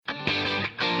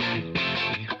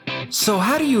So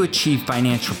how do you achieve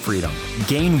financial freedom,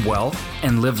 gain wealth,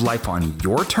 and live life on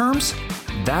your terms?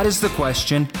 That is the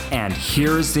question, and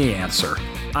here is the answer.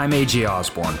 I'm AJ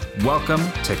Osborne. Welcome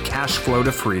to Cash Flow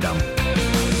to Freedom.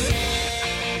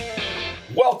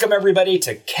 Welcome, everybody,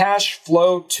 to Cash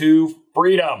Flow to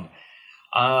Freedom.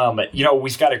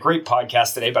 We've got a great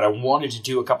podcast today, but I wanted to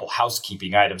do a couple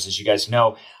housekeeping items. As you guys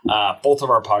know, both of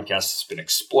our podcasts have been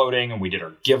exploding, and we did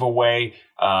our giveaway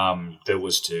that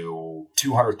was to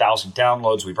 200,000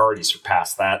 downloads. We've already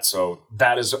surpassed that, so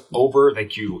that is over.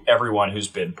 Thank you, everyone who's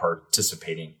been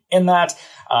participating in that.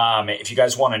 If you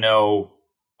guys want to know,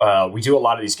 we do a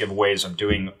lot of these giveaways. I'm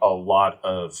doing a lot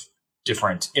of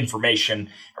different information.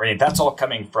 That's all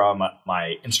coming from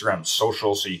my Instagram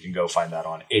social, so you can go find that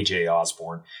on AJ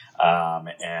Osborne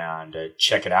and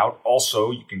check it out. Also,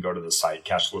 you can go to the site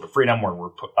Cash Flow to Freedom, where we're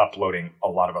uploading a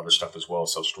lot of other stuff as well,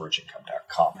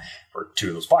 selfstorageincome.com for 2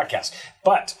 of those podcasts.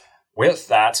 But with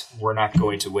that, we're not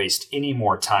going to waste any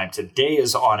more time. Today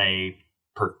is on a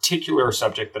particular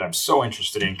subject that I'm so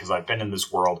interested in because I've been in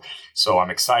this world. So I'm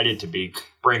excited to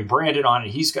bring Brandon on,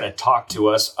 and he's going to talk to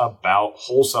us about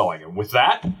wholesaling. And with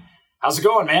that, how's it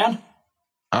going, man?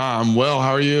 I'm well.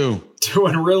 How are you?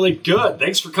 Doing really good.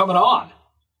 Thanks for coming on.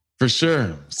 For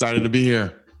sure. Excited to be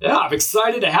here. Yeah, I'm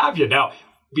excited to have you. Now,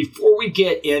 before we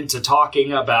get into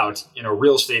talking about,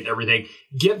 real estate and everything,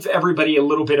 give everybody a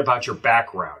little bit about your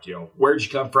background. Where'd you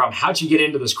come from? How'd you get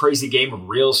into this crazy game of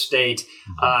real estate?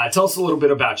 Tell us a little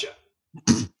bit about you.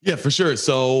 Yeah, for sure.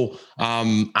 So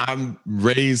I'm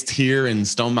raised here in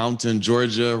Stone Mountain,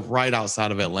 Georgia, right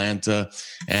outside of Atlanta.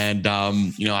 And,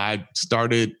 I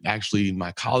started actually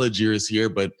my college years here,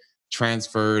 but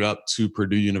transferred up to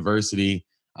Purdue University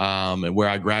and where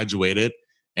I graduated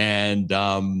and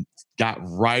got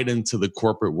right into the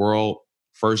corporate world.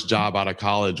 First job out of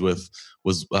college was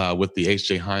with the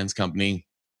H.J. Heinz Company.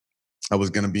 I was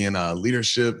going to be in a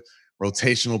leadership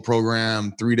rotational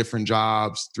program, 3 different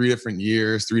jobs, 3 different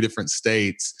years, 3 different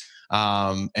states.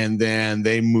 And then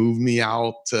they moved me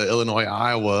out to Illinois,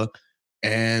 Iowa,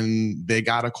 and they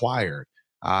got acquired.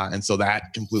 And so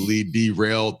that completely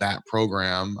derailed that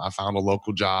program. I found a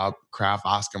local job, Kraft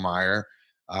Oscar Mayer,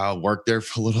 worked there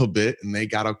for a little bit, and they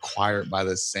got acquired by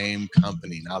the same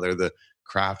company. Now they're the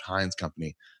Kraft Heinz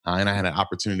Company. And I had an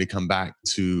opportunity to come back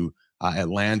to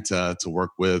Atlanta to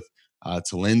work with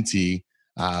Talenti,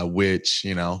 which,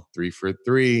 3 for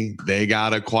 3, they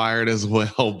got acquired as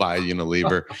well by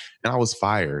Unilever. And I was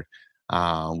fired,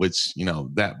 which,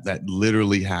 that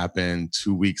literally happened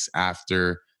 2 weeks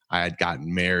after I had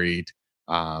gotten married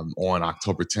on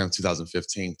October 10th,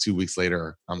 2015. 2 weeks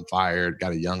later, I'm fired,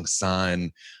 got a young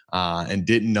son, and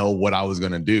didn't know what I was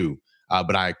going to do.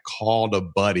 But I called a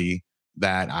buddy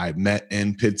that I met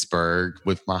in Pittsburgh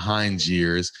with my Heinz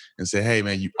years and said, hey,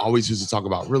 man, you always used to talk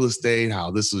about real estate,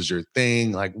 how this was your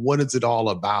thing. Like, what is it all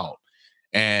about?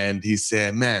 And he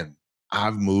said, man,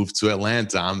 I've moved to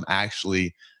Atlanta. I'm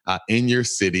actually in your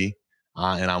city,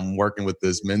 and I'm working with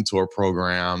this mentor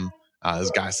program.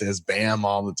 This guy says BAM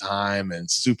all the time and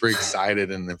super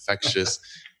excited and infectious.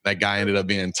 That guy ended up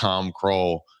being Tom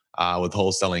Kroll with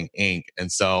Wholesaling Inc.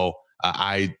 And so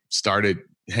I started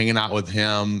hanging out with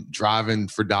him, driving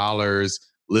for dollars,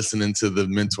 listening to the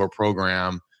mentor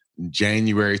program in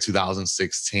January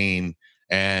 2016.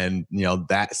 And,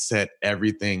 that set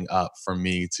everything up for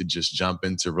me to just jump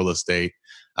into real estate.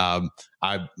 I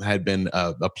had been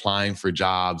applying for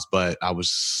jobs, but I was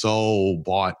so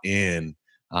bought in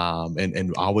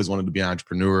and I always wanted to be an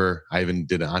entrepreneur. I even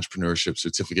did an entrepreneurship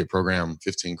certificate program,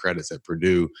 15 credits at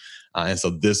Purdue. And so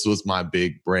this was my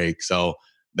big break. So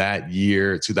that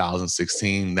year,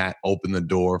 2016, that opened the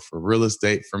door for real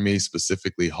estate for me,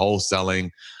 specifically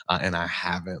wholesaling. And I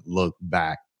haven't looked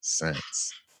back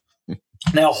since.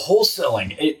 Now,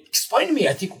 wholesaling, explain to me,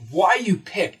 I think, why you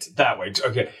picked that way.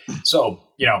 Okay, so,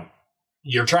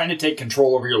 you're trying to take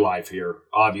control over your life here.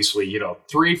 Obviously,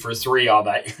 3 for 3 on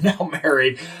that. You're now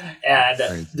married. And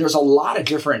Right. There's a lot of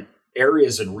different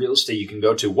areas in real estate you can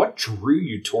go to. What drew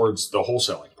you towards the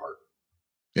wholesaling part?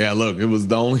 Yeah, look, it was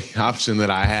the only option that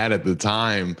I had at the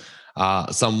time,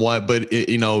 somewhat, but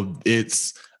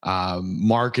it's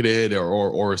marketed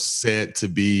or set to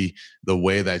be the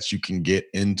way that you can get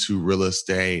into real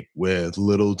estate with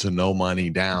little to no money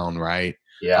down, right?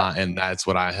 Yeah. And that's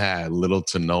what I had, little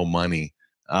to no money.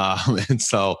 And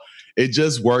so it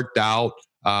just worked out.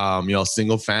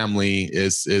 Single family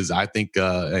is I think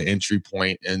an entry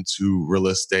point into real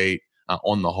estate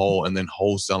on the whole, and then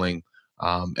wholesaling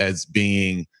as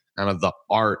being kind of the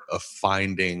art of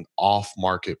finding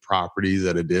off-market properties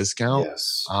at a discount.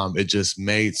 Yes. It just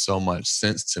made so much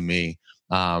sense to me.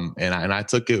 And I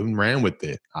took it and ran with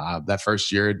it. That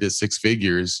first year, I did 6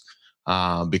 figures.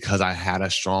 because I had a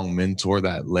strong mentor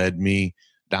that led me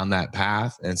down that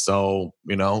path. And so,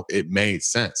 it made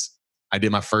sense. I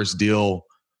did my first deal,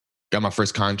 got my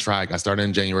first contract. I started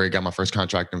in January, got my first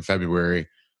contract in February.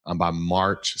 By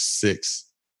March 6th,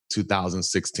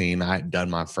 2016, I had done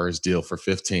my first deal for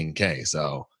 $15K.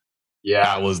 So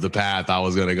that was the path I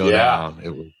was going to go down.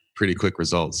 It was pretty quick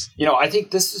results. I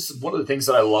think this is one of the things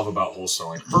that I love about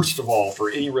wholesaling. First of all, for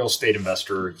any real estate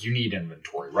investor, you need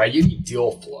inventory, right? You need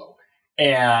deal flow,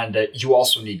 and you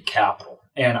also need capital.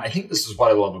 And I think this is what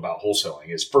I love about wholesaling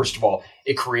is, first of all,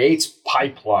 it creates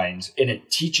pipelines and it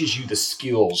teaches you the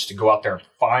skills to go out there and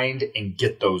find and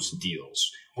get those deals,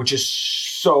 which is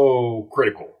so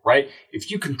critical, right?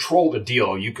 If you control the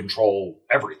deal, you control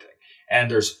everything. And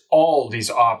there's all these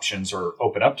options are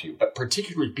open up to you. But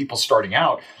particularly people starting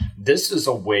out, this is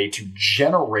a way to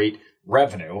generate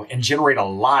revenue and generate a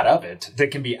lot of it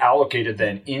that can be allocated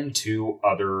then into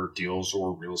other deals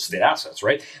or real estate assets,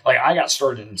 right? Like I got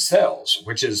started in sales,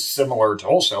 which is similar to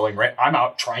wholesaling, right? I'm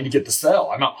out trying to get the sale.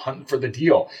 I'm out hunting for the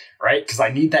deal, right? Because I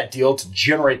need that deal to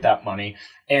generate that money.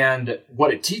 And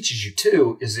what it teaches you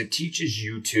too is it teaches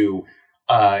you to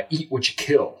eat what you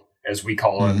kill, as we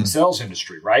call it in the sales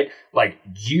industry, right? Like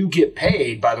you get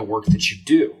paid by the work that you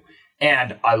do.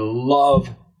 And I love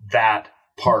that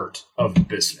part of the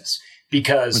business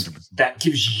because 100%. That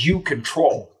gives you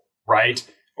control, right,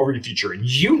 over the future. And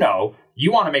you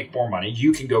want to make more money,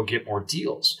 you can go get more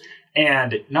deals.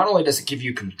 And not only does it give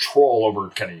you control over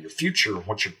kind of your future and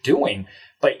what you're doing,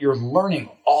 but you're learning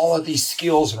all of these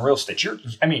skills in real estate.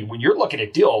 When you're looking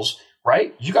at deals,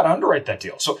 right, you got to underwrite that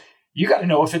deal. So you got to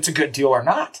know if it's a good deal or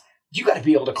not. You got to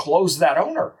be able to close that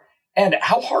owner. And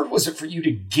how hard was it for you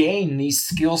to gain these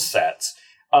skill sets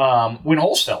when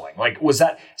wholesaling? Like, was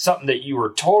that something that you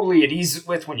were totally at ease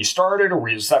with when you started, or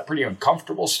was that pretty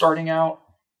uncomfortable starting out?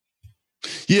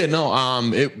 Yeah,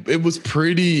 no, it was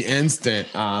pretty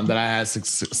instant that I had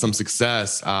some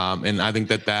success. And I think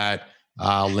that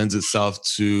lends itself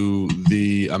to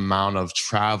the amount of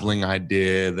traveling I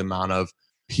did, the amount of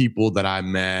people that I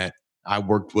met. I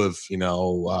worked with,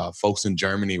 folks in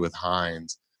Germany with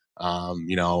Heinz,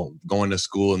 going to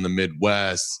school in the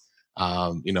Midwest,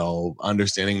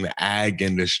 understanding the ag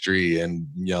industry and,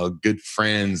 good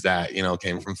friends that,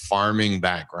 came from farming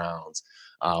backgrounds,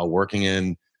 working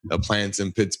in the plants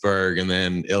in Pittsburgh and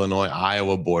then Illinois,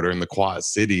 Iowa border in the Quad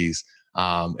Cities.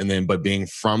 But being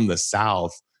from the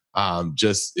South,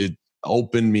 it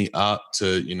opened me up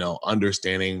to,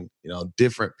 understanding,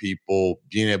 different people,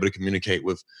 being able to communicate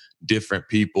with different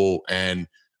people. And,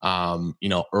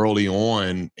 early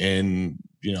on in,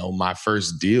 my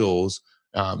first deals,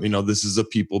 this is a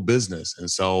people business.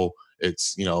 And so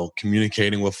it's,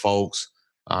 communicating with folks,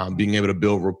 being able to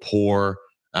build rapport,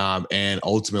 and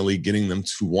ultimately getting them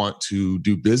to want to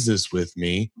do business with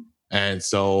me. And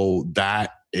so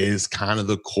that is kind of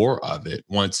the core of it.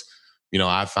 Once,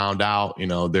 I found out,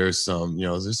 there's some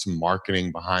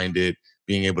marketing behind it,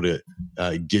 being able to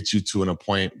get you to a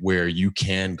point where you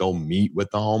can go meet with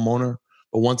the homeowner.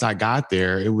 But once I got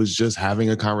there, it was just having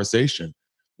a conversation.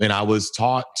 And I was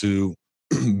taught to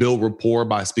build rapport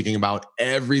by speaking about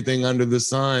everything under the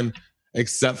sun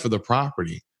except for the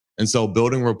property. And so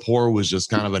building rapport was just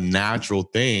kind of a natural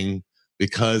thing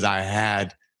because I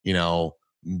had,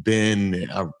 been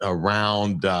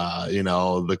around,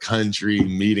 the country,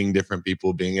 meeting different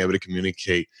people, being able to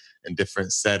communicate in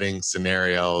different settings,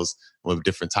 scenarios with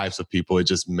different types of people. It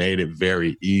just made it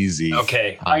very easy.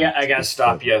 Okay. I got to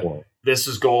stop you. This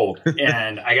is gold.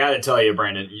 And I got to tell you,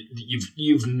 Brandon,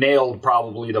 you've nailed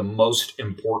probably the most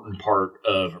important part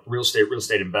of real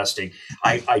estate investing.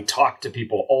 I talk to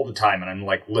people all the time and I'm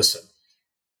like, listen,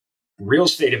 real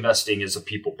estate investing is a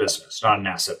people business, not an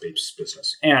asset-based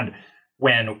business. And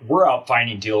when we're out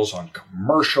finding deals on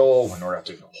commercial, when we're out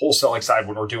doing the wholesaling side,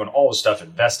 when we're doing all this stuff,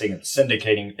 investing and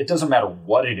syndicating, it doesn't matter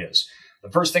what it is. The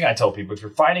first thing I tell people, if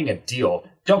you're finding a deal,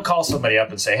 don't call somebody up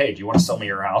and say, hey, do you want to sell me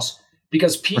your house?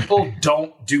 Because people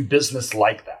don't do business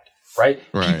like that, right?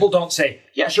 People don't say,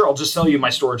 yeah, sure, I'll just sell you my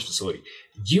storage facility.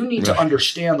 You need to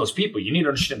understand those people. You need to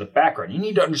understand the background. You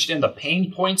need to understand the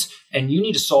pain points, and you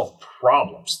need to solve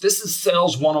problems. This is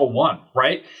sales 101,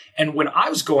 right? And when I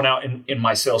was going out in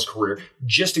my sales career,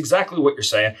 just exactly what you're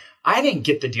saying, I didn't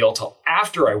get the deal till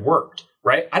after I worked,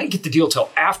 right? I didn't get the deal till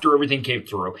after everything came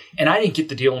through. And I didn't get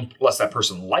the deal unless that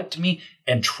person liked me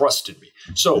and trusted me.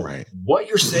 So what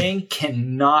you're saying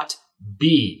cannot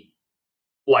be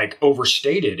like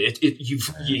overstated.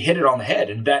 You hit it on the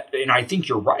head, and I think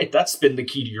you're right. That's been the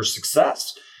key to your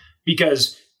success,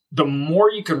 because the more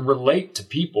you can relate to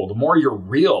people, the more you're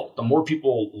real, the more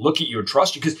people look at you and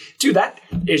trust you. Because, dude, that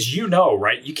is,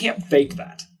 right? You can't fake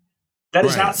that. That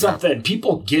is not something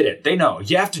people get it. They know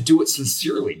you have to do it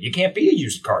sincerely. You can't be a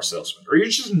used car salesman or you're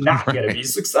just not going to be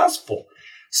successful.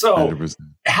 So 100%.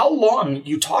 How long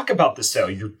you talk about the sale,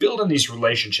 you're building these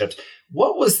relationships.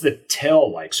 What was the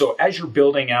tail like? So as you're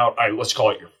building out, let's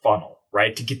call it your funnel,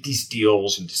 right? To get these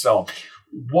deals and to sell them.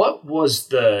 What was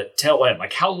the tail end?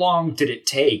 Like, how long did it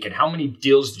take and how many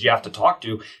deals did you have to talk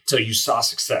to till you saw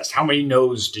success? How many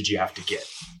no's did you have to get?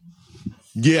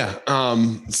 Yeah.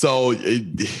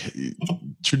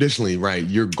 Traditionally, right,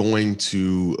 you're going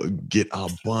to get a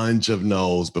bunch of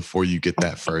no's before you get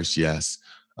that first yes.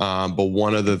 But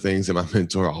one of the things that my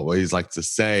mentor always likes to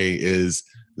say is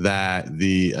that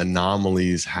the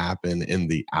anomalies happen in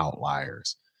the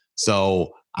outliers.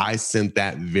 So I sent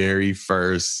that very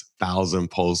first 1,000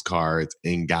 postcards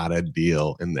and got a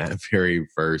deal in that very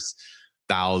first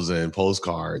 1,000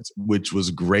 postcards, which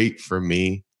was great for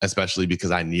me, especially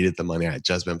because I needed the money. I had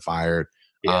just been fired.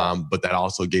 Yeah. But that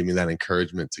also gave me that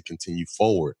encouragement to continue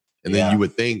forward. And then you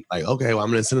would think like, okay, well, I'm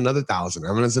going to send another 1,000.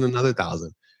 I'm going to send another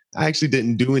 1,000. I actually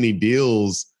didn't do any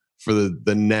deals for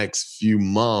the next few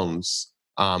months.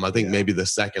 I think maybe the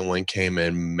second one came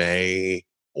in May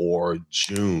or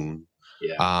June.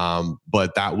 Yeah.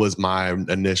 But that was my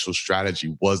initial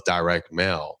strategy, was direct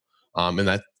mail. And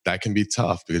that can be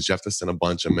tough because you have to send a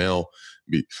bunch of mail,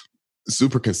 be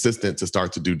super consistent to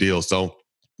start to do deals. So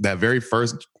that very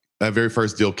first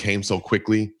deal came so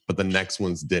quickly, but the next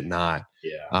ones did not.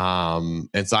 Yeah.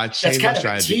 And so I changed my strategy. That's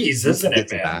kind of a tease, isn't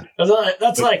it, man?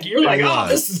 That's like, you're like, oh,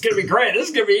 this is going to be great. This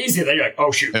is going to be easy. Then you're like,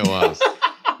 oh, shoot. It was.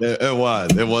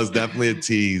 It was definitely a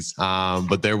tease.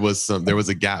 But there was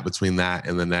a gap between that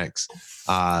and the next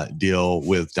deal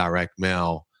with direct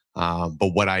mail. But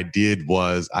what I did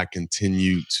was I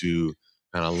continued to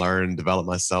kind of learn and develop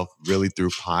myself really through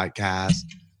podcasts.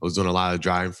 I was doing a lot of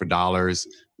driving for dollars,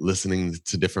 listening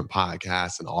to different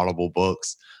podcasts and Audible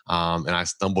books. And I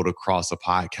stumbled across a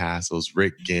podcast. It was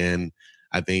Rick Ginn,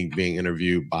 I think, being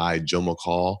interviewed by Joe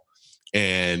McCall,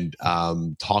 and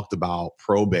talked about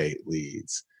probate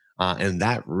leads. And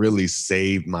that really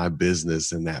saved my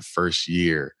business in that first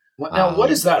year. Now, what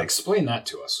is that? Explain that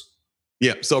to us.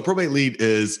 Yeah. So a probate lead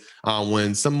is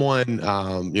when someone,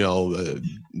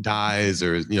 dies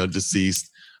or, deceased,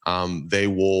 they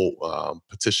will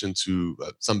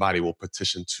somebody will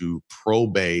petition to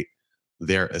probate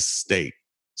their estate.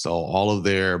 So all of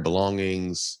their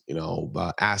belongings,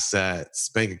 assets,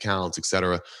 bank accounts, et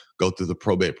cetera, go through the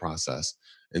probate process.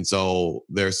 And so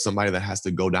there's somebody that has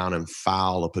to go down and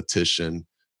file a petition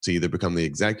to either become the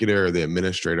executor or the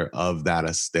administrator of that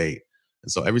estate.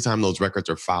 And so every time those records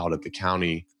are filed at the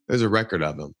county, there's a record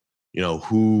of them,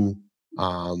 who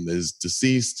is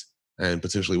deceased and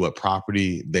potentially what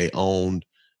property they owned,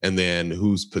 and then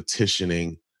who's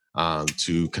petitioning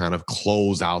to kind of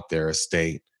close out their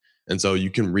estate. And so you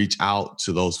can reach out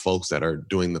to those folks that are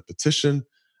doing the petition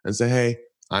and say, hey,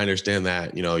 I understand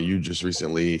that, you just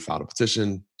recently filed a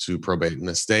petition to probate an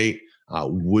estate.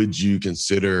 Would you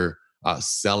consider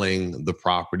selling the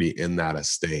property in that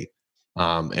estate?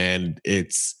 And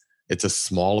it's a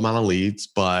small amount of leads,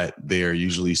 but they're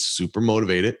usually super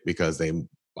motivated because they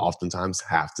oftentimes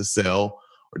have to sell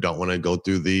or don't want to go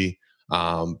through the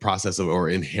process of or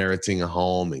inheriting a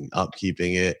home and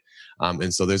upkeeping it.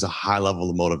 And so there's a high level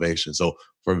of motivation. So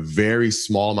for a very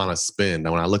small amount of spend,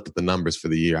 and when I looked at the numbers for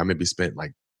the year, I maybe spent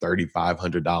like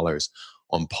 $3,500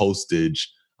 on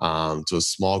postage to a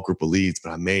small group of leads,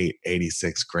 but I made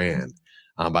 $86,000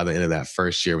 by the end of that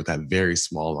first year with that very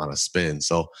small amount of spend.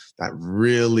 So that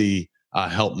really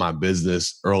helped my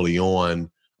business early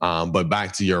on. But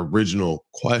back to your original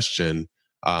question,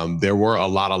 there were a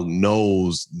lot of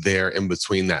no's there in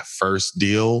between that first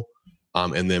deal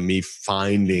and then me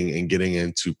finding and getting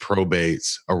into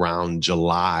probates around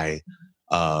July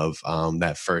of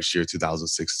that first year,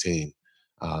 2016.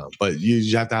 But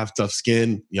you have to have tough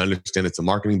skin. You understand it's a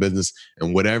marketing business,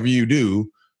 and whatever you do,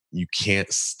 you can't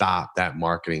stop that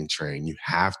marketing train. You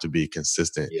have to be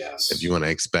consistent if you want to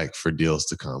expect for deals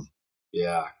to come.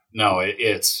 Yeah, no,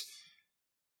 it's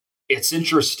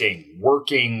interesting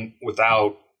working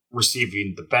without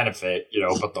receiving the benefit,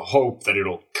 but the hope that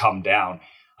it'll come down.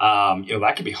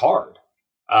 That can be hard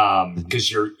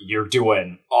because you're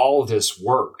doing all this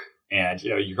work, and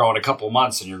you're going a couple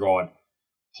months and you're going,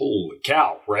 holy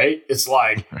cow, right? It's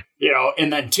like,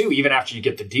 and then too, even after you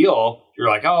get the deal, you're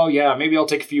like, oh yeah, maybe I'll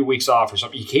take a few weeks off or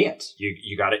something. You can't.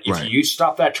 You got to, if you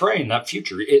stop that train, that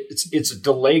future, it's a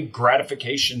delayed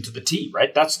gratification to the T,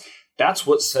 right? That's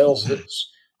what sales is.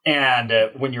 And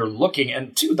when you're looking,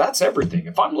 and two, that's everything.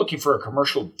 If I'm looking for a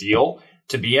commercial deal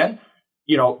to be in,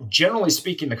 generally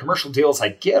speaking, the commercial deals I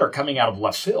get are coming out of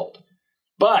left field.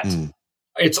 But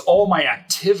It's all my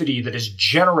activity that is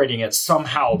generating it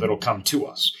somehow that'll come to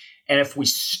us. And if we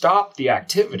stop the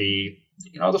activity,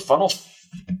 the funnel,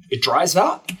 it dries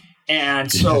up.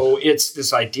 And so it's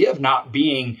this idea of not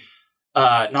being,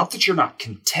 not that you're not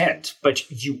content, but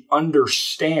you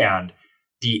understand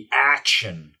the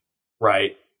action,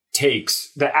 right?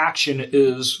 The action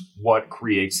is what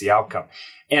creates the outcome.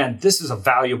 And this is a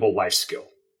valuable life skill.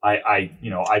 I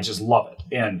just love it.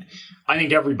 And I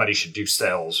think everybody should do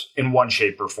sales in one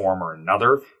shape or form or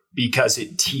another, because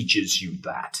it teaches you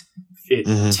that.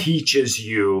 It teaches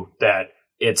you that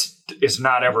it's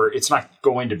not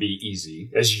going to be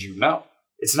easy, as you know.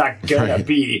 It's not going to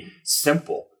be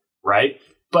simple, right?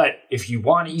 But if you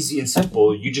want easy and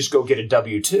simple, you just go get a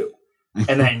W-2.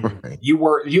 And then you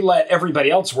let everybody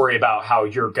else worry about how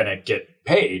you're going to get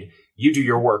paid. You do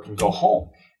your work and go home.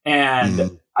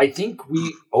 And I think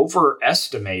we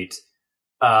overestimate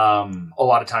a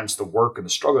lot of times the work and the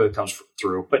struggle that comes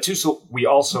through, but so we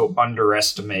also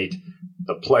underestimate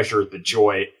the pleasure, the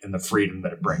joy, and the freedom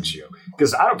that it brings you.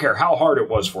 Because I don't care how hard it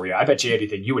was for you. I bet you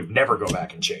anything, you would never go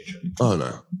back and change it. Oh,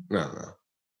 no.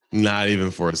 Not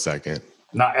even for a second.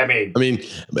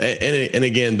 And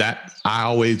again, that I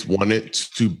always wanted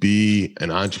to be an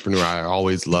entrepreneur. I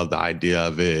always loved the idea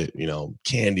of it,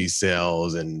 candy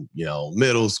sales and,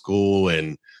 middle school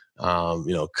and,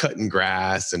 cutting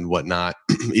grass and whatnot.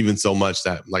 Even so much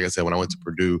that, like I said, when I went to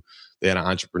Purdue, they had an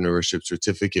entrepreneurship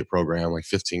certificate program, like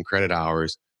 15 credit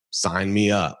hours, sign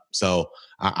me up. So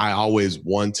I always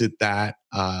wanted that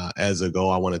as a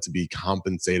goal. I wanted to be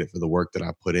compensated for the work that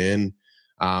I put in.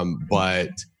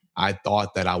 But I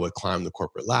thought that I would climb the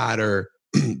corporate ladder.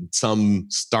 Some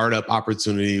startup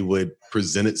opportunity would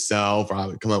present itself, or I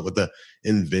would come up with an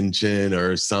invention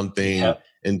or something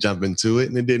and jump into it.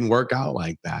 And it didn't work out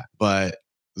like that. But it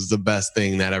was the best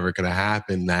thing that ever could have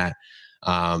happened, that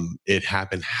it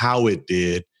happened how it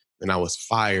did. And I was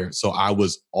fired. So I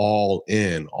was all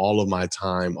in. All of my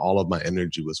time, all of my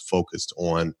energy was focused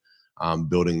on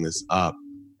building this up.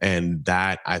 And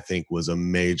that, I think, was a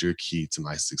major key to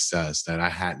my success, that I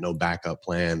had no backup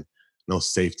plan, no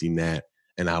safety net,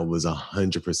 and I was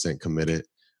 100% committed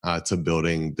to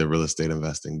building the real estate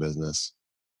investing business.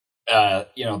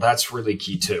 That's really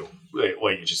key too,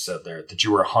 what you just said there, that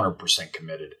you were 100%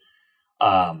 committed.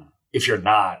 If you're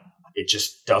not, it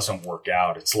just doesn't work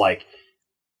out. It's like,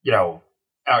 out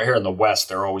here in the West,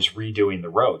 they're always redoing the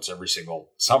roads every single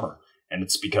summer. And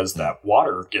it's because that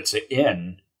water gets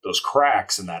in those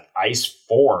cracks and that ice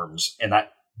forms, and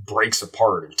that breaks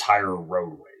apart entire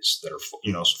roadways that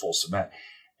are, full cement.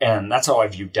 And that's how I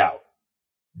view doubt.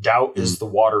 Doubt is the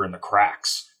water in the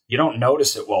cracks. You don't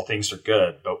notice it while things are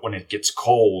good, but when it gets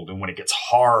cold and when it gets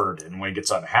hard and when it gets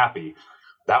unhappy,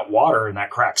 that water in that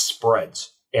crack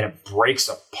spreads and it breaks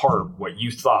apart what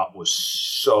you thought was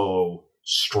so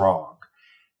strong.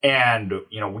 And,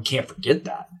 we can't forget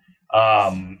that.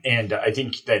 And I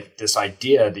think that this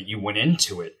idea that you went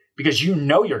into it because you're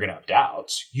going to have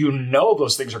doubts,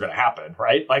 those things are going to happen,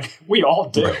 right? Like we all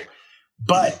do. Right.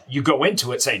 But you go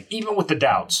into it saying, even with the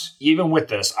doubts, even with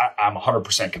this, I'm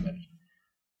 100% committed,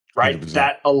 right? 100%.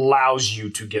 That allows you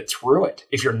to get through it.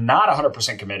 If you're not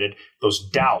 100% committed, those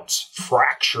doubts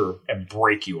fracture and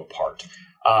break you apart.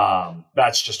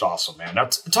 That's just awesome, man. Now,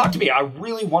 talk to me. I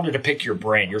really wanted to pick your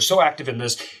brain. You're so active in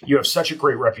this. You have such a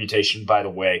great reputation, by the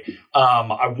way.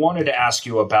 I wanted to ask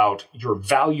you about your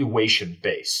valuation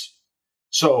base.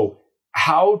 So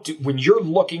when you're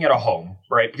looking at a home,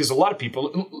 right? Because a lot of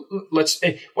people, why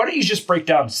don't you just break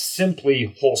down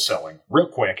simply wholesaling real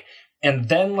quick? And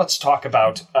then let's talk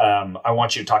about, I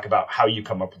want you to talk about how you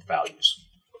come up with values.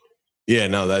 Yeah,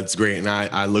 no, that's great. And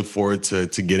I look forward to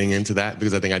getting into that,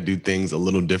 because I think I do things a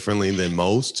little differently than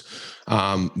most.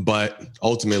 But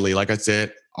ultimately, like I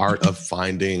said, art of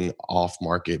finding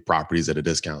off-market properties at a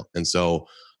discount. And so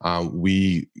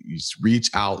we reach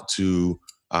out to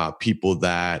people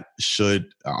that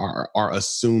are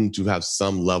assumed to have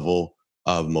some level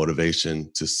of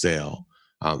motivation to sell,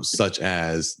 such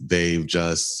as they've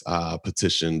just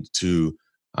petitioned to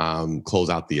close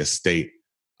out the estate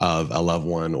of a loved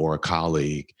one or a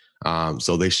colleague.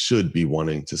 So they should be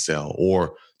wanting to sell,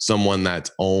 or someone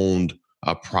that's owned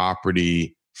a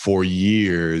property for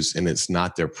years and it's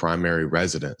not their primary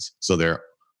residence. So their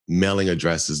mailing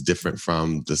address is different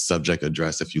from the subject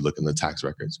address if you look in the tax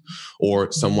records,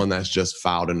 or someone that's just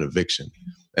filed an eviction.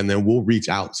 And then we'll reach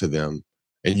out to them,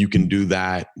 and you can do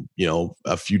that,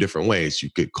 a few different ways. You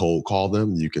could cold call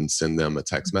them, you can send them a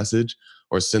text message,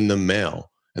 or send them mail.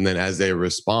 And then as they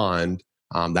respond,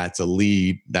 that's a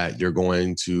lead that you're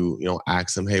going to,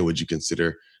 ask them, hey, would you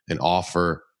consider an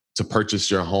offer to purchase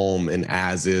your home in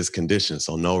as is condition.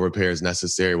 So no repairs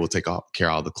necessary. We'll take care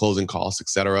of all the closing costs, et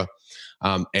cetera.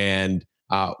 And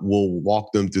we'll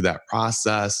walk them through that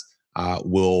process.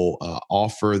 We'll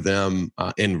offer them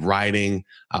in writing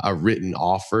a written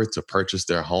offer to purchase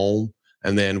their home.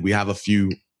 And then we have a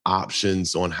few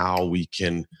options on how we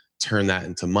can turn that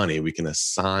into money. We can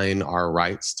assign our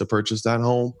rights to purchase that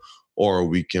home, or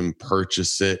we can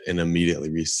purchase it and immediately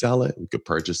resell it. We could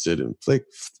purchase it and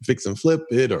fix and flip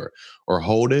it, or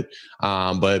hold it.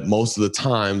 But most of the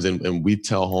times, and we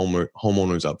tell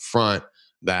homeowners up front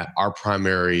that our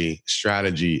primary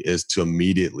strategy is to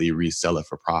immediately resell it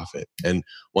for profit. And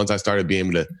once I started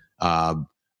being able to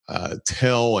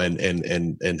tell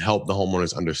and help the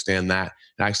homeowners understand that,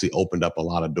 it actually opened up a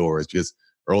lot of doors, because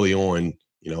early on,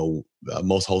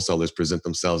 most wholesalers present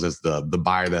themselves as the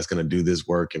buyer that's going to do this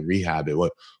work and rehab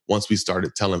it. Once we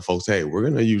started telling folks, hey, we're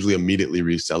going to usually immediately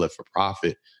resell it for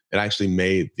profit, it actually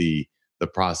made the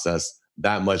process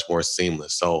that much more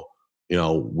seamless. So,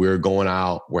 we're going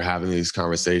out, we're having these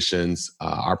conversations.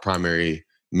 Our primary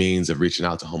means of reaching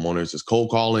out to homeowners is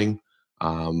cold calling.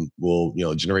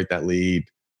 We'll, generate that lead,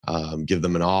 give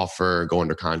them an offer, go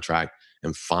under contract,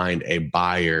 and find a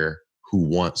buyer who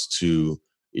wants to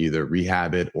either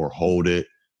rehab it or hold it.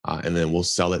 And then we'll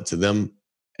sell it to them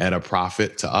at a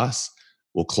profit to us.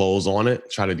 We'll close on it,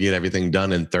 try to get everything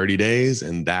done in 30 days.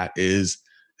 And that is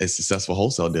a successful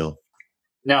wholesale deal.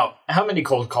 Now, how many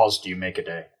cold calls do you make a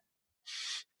day?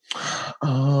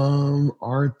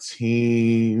 Our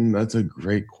team, that's a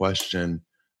great question.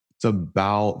 It's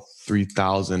about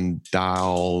 3,000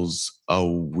 dials a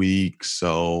week.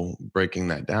 So breaking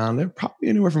that down, they're probably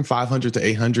anywhere from 500 to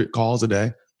 800 calls a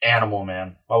day. Animal,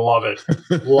 man. I love it.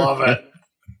 Love it.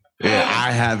 Yeah,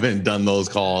 I haven't done those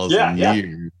calls in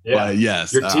years. Yeah. But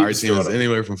yes, our team is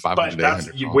anywhere from 500 to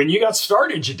 800 calls. When you got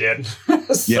started, you did.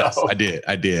 Yes, I did.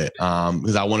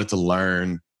 Because I wanted to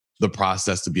learn the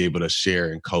process to be able to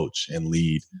share and coach and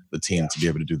lead the team to be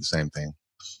able to do the same thing.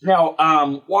 Now,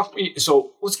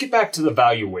 so let's get back to the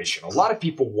valuation. A lot of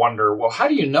people wonder, well, how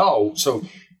do you know? So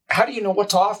how do you know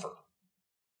what to offer?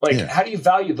 How do you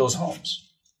value those homes?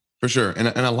 For sure. And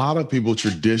a lot of people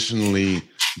traditionally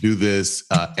do this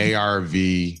ARV,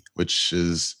 which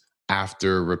is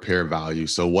after repair value.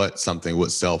 So what something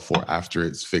would sell for after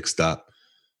it's fixed up,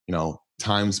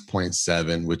 times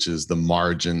 0.7, which is the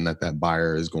margin that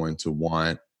buyer is going to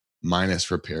want,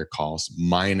 minus repair costs,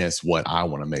 minus what I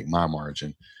want to make my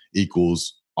margin,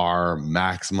 equals our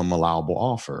maximum allowable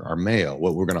offer, our MAO,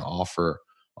 what we're going to offer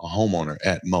a homeowner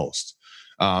at most.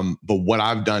 But what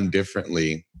I've done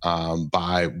differently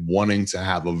by wanting to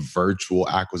have a virtual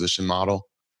acquisition model,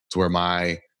 to where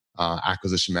my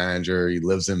acquisition manager, he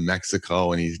lives in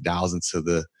Mexico and he dials into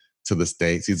the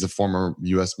States. He's a former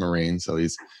U.S. Marine, so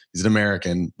he's an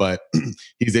American, but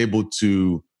he's able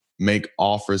to make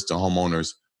offers to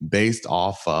homeowners based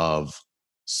off of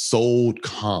sold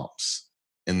comps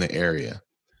in the area.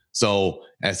 So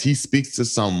as he speaks to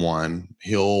someone,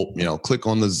 he'll click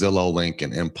on the Zillow link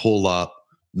and pull up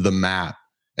the map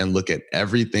and look at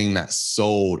everything that's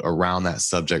sold around that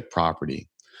subject property.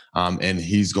 And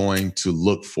he's going to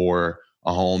look for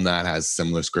a home that has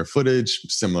similar square footage,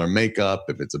 similar makeup.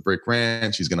 If it's a brick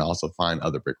ranch, he's going to also find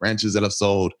other brick ranches that have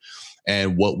sold.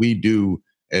 And what we do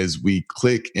is we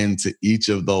click into each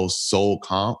of those sold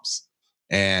comps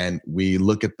and we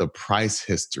look at the price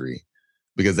history,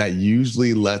 because that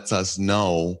usually lets us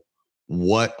know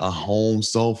what a home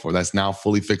sold for that's now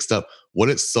fully fixed up, what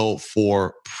it sold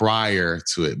for prior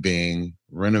to it being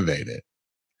renovated.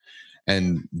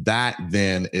 And that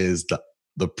then is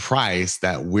the price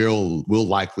that we'll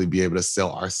likely be able to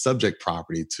sell our subject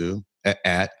property to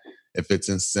at if it's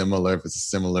a similar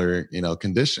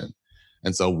condition.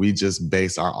 And so we just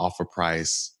base our offer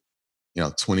price,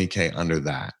 $20K under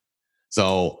that.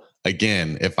 So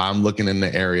again, if I'm looking in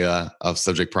the area of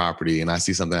subject property and I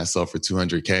see something that sold for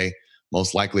 $200K,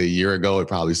 most likely a year ago, it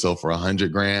probably sold for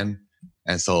 $100,000.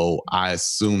 And so I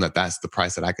assume that that's the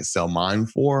price that I could sell mine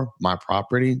for, my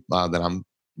property that I'm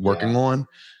working on.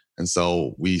 And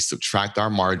so we subtract our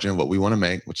margin, what we want to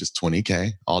make, which is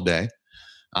 $20K all day.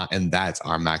 And that's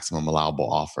our maximum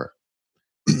allowable offer.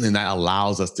 And that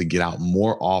allows us to get out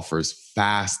more offers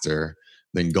faster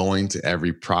than going to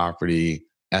every property,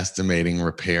 estimating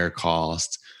repair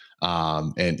cost,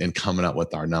 and coming up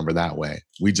with our number that way.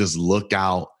 We just look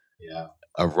out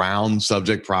around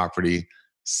subject property,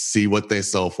 see what they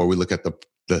sold for. We look at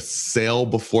the sale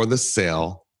before the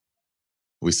sale.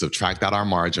 We subtract out our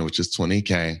margin, which is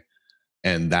 $20K,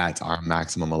 and that's our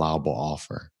maximum allowable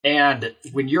offer. And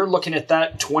when you're looking at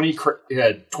that,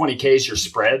 20K is your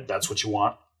spread. That's what you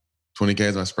want. 20K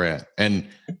is my spread. And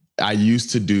I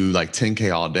used to do like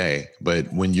 10K all day,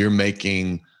 but when you're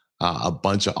making a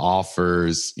bunch of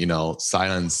offers, sight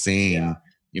unseen,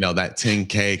 that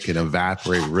 10K can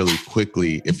evaporate really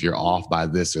quickly if you're off by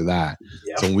this or that.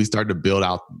 Yep. So when we started to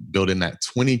build in that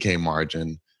 20K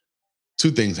margin,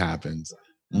 two things happened.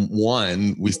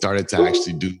 One, we started to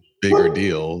actually do bigger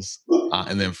deals.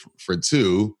 And then for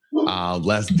two,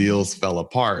 less deals fell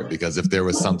apart, because if there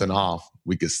was something off,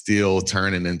 we could still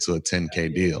turn it into a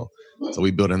 10K deal. So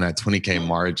we built in that 20K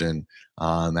margin,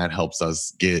 and that helps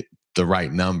us get the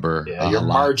right number. Yeah, your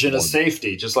margin of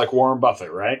safety, just like Warren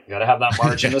Buffett, right? You got to have that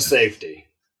margin of safety.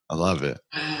 I love it.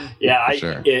 Yeah,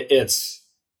 sure. It's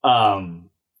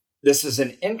this is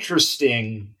an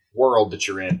interesting world that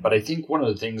you're in, but I think one of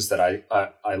the things that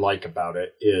I like about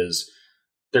it is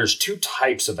there's two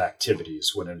types of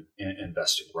activities when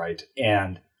investing, right?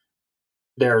 And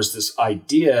there's this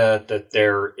idea that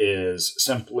there is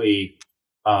simply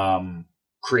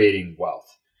creating wealth.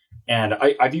 And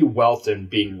I view wealth and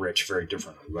being rich very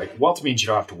differently, right? Wealth means you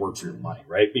don't have to work for your money,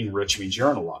 right? Being rich means you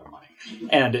earn a lot of money.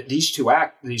 And these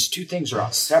two things are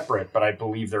not separate, but I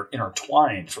believe they're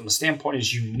intertwined from the standpoint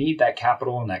is you need that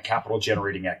capital and that capital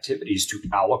generating activities to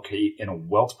allocate in a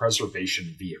wealth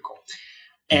preservation vehicle.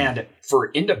 And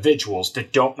for individuals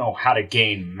that don't know how to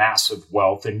gain massive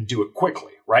wealth and do it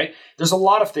quickly, right? There's a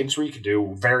lot of things where you can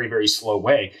do a very, very slow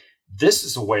way. This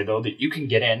is a way, though, that you can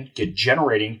get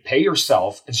generating, pay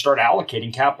yourself, and start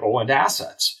allocating capital into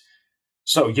assets.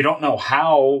 So you don't know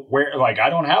I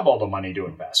don't have all the money to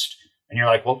invest. And you're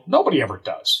like, well, nobody ever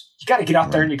does. You got to get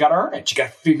out there and you got to earn it. You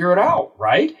got to figure it out,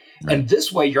 right? And this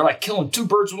way, you're like killing two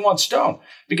birds with one stone,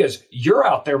 because you're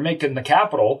out there making the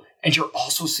capital and you're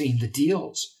also seeing the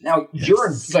deals. Now,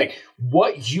 you're like,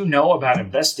 what you know about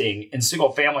investing in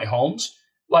single family homes,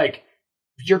 like,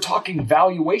 you're talking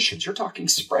valuations, you're talking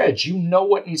spreads, you know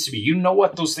what needs to be, you know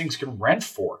what those things can rent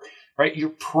for, right? You're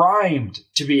primed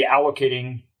to be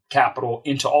allocating capital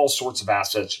into all sorts of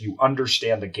assets. You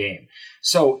understand the game.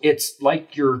 So it's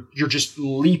like you're just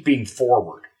leaping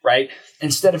forward, right?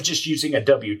 Instead of just using a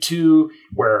W-2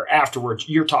 where afterwards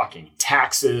you're talking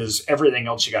taxes, everything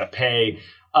else you got to pay.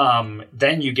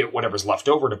 Then you get whatever's left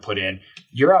over to put in.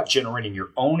 You're out generating your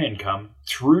own income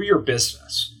through your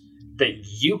business that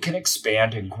you can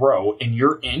expand and grow, and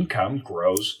your income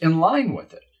grows in line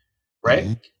with it, right?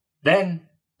 Mm-hmm. Then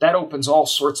that opens all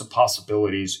sorts of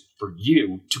possibilities for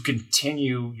you to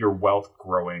continue your wealth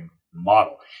growing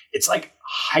model. It's like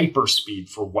hyperspeed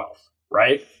for wealth,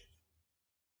 right?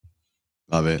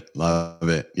 Love it. Love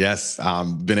it. Yes.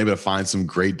 Been able to find some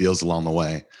great deals along the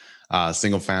way.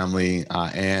 Single family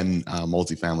and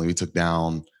multifamily. We took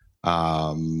down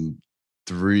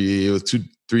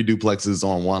three duplexes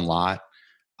on one lot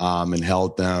and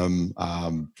held them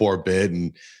for a bid.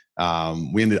 And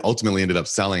we ultimately ended up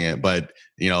selling it. But,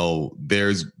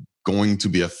 there's going to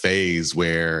be a phase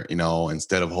where,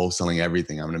 instead of wholesaling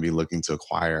everything, I'm going to be looking to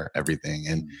acquire everything.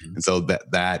 And so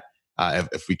that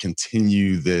if we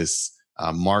continue this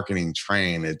marketing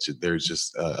train, there's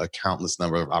just a countless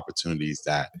number of opportunities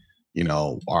that,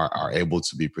 are able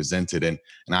to be presented. And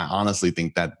I honestly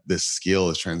think that this skill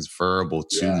is transferable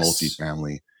to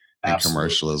multifamily and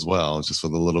commercial as well, just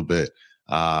with a little bit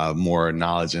more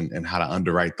knowledge and how to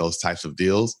underwrite those types of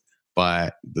deals.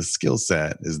 But the skill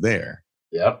set is there.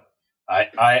 Yep.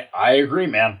 I agree,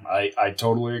 man. I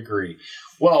totally agree.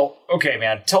 Well, okay,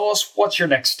 man, tell us what's your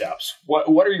next steps?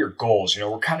 What are your goals?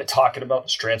 We're kind of talking about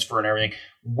this transfer and everything.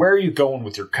 Where are you going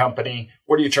with your company?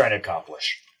 What are you trying to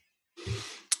accomplish?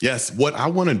 Yes, what I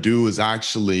want to do is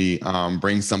actually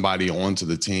bring somebody onto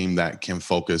the team that can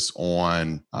focus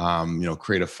on,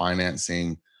 creative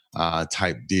financing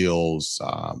type deals,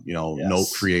 note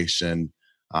creation,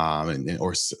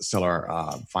 or seller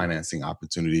financing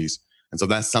opportunities. And so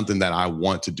that's something that I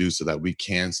want to do so that we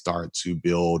can start to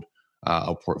build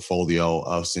a portfolio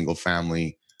of single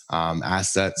family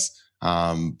assets.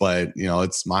 But,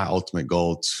 it's my ultimate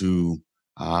goal to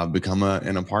become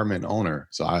an apartment owner.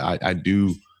 So I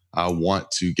do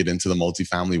want to get into the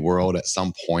multifamily world at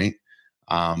some point.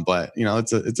 But,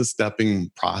 it's a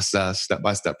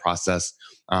step-by-step process.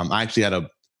 I actually had a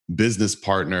business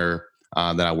partner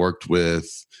that I worked with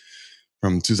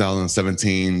from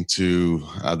 2017 to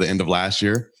the end of last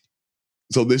year.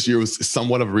 So this year was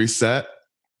somewhat of a reset.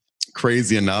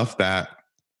 Crazy enough that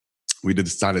we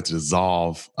decided to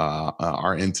dissolve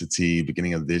our entity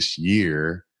beginning of this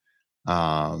year.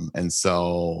 And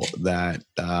so that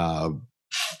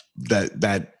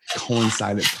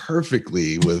coincided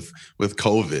perfectly with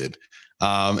COVID.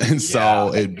 And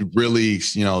so it really,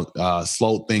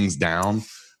 slowed things down.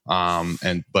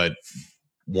 But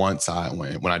once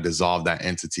when I dissolved that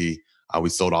entity, We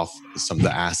sold off some of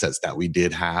the assets that we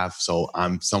did have. So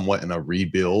I'm somewhat in a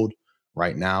rebuild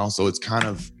right now. So it's kind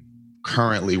of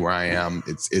currently where I am.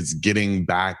 It's getting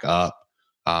back up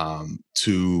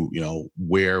to,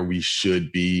 where we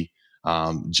should be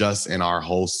just in our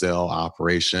wholesale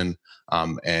operation.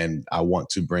 And I want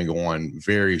to bring on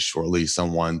very shortly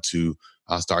someone to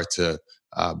start to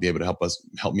be able to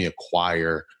help me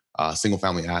acquire single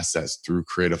family assets through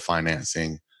creative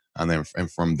financing. And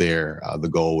from there, the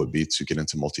goal would be to get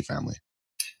into multifamily.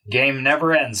 Game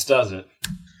never ends, does it?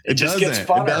 It just doesn't. Gets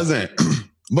funner. It doesn't.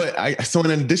 But so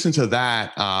in addition to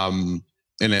that, and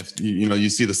if you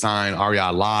see the sign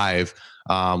REI Live,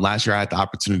 last year I had the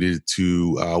opportunity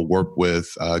to work with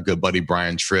a good buddy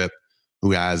Brian Tripp,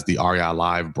 who has the REI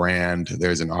Live brand.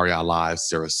 There's an REI Live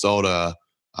Sarasota,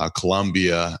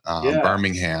 Columbia,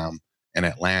 Birmingham, and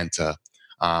Atlanta.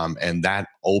 And that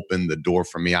opened the door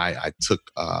for me. I took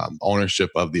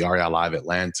ownership of the REI Live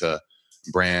Atlanta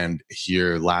brand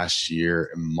here last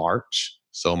year in March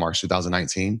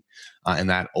 2019.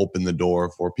 And that opened the door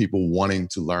for people wanting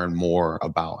to learn more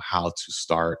about how to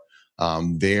start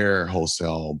their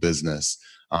wholesale business.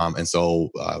 And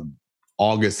so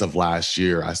August of last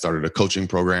year, I started a coaching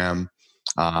program.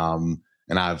 And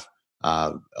I've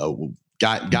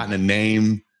gotten a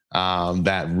name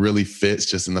that really fits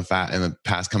just in the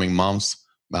past coming months.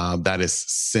 That is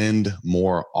Send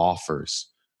More Offers,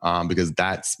 because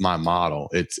that's my model.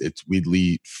 We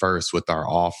lead first with our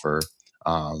offer,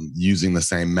 using the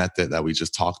same method that we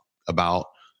just talked about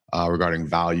regarding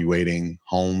valuating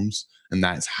homes. And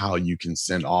that's how you can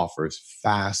send offers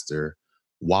faster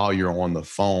while you're on the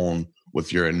phone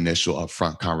with your initial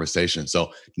upfront conversation.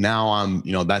 So now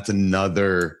that's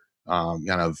another a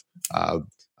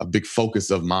big focus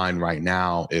of mine right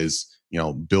now is,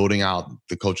 building out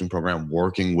the coaching program,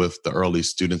 working with the early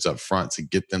students up front to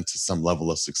get them to some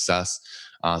level of success.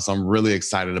 So I'm really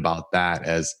excited about that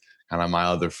as kind of my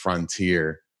other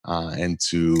frontier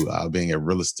into being a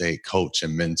real estate coach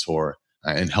and mentor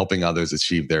and helping others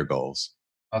achieve their goals.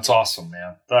 That's awesome,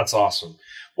 man. That's awesome.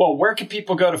 Well, where can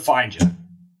people go to find you?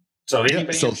 So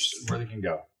anybody interested, where they can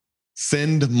go?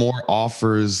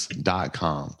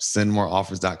 Sendmoreoffers.com.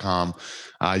 Sendmoreoffers.com.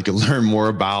 You can learn more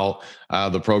about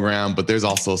the program, but there's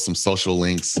also some social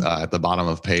links at the bottom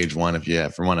of page one if you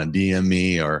want to DM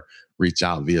me or reach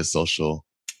out via social.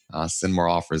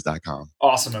 Sendmoreoffers.com.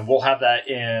 Awesome. And we'll have that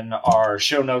in our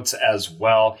show notes as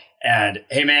well. And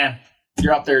hey, man,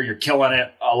 you're out there. You're killing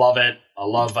it. I love it. I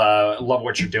love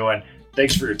what you're doing.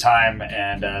 Thanks for your time.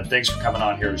 And thanks for coming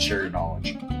on here to share your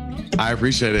knowledge. I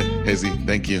appreciate it, Hazy.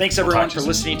 Thank you. Thanks, everyone, for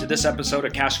listening to this episode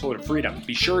of Cashflow to Freedom.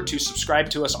 Be sure to subscribe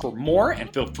to us for more,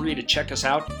 and feel free to check us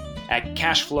out at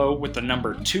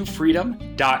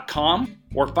cashflow2freedom.com,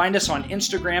 or find us on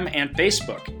Instagram and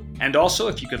Facebook. And also,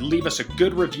 if you could leave us a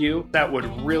good review, that would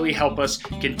really help us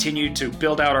continue to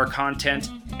build out our content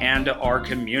and our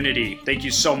community. Thank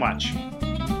you so much.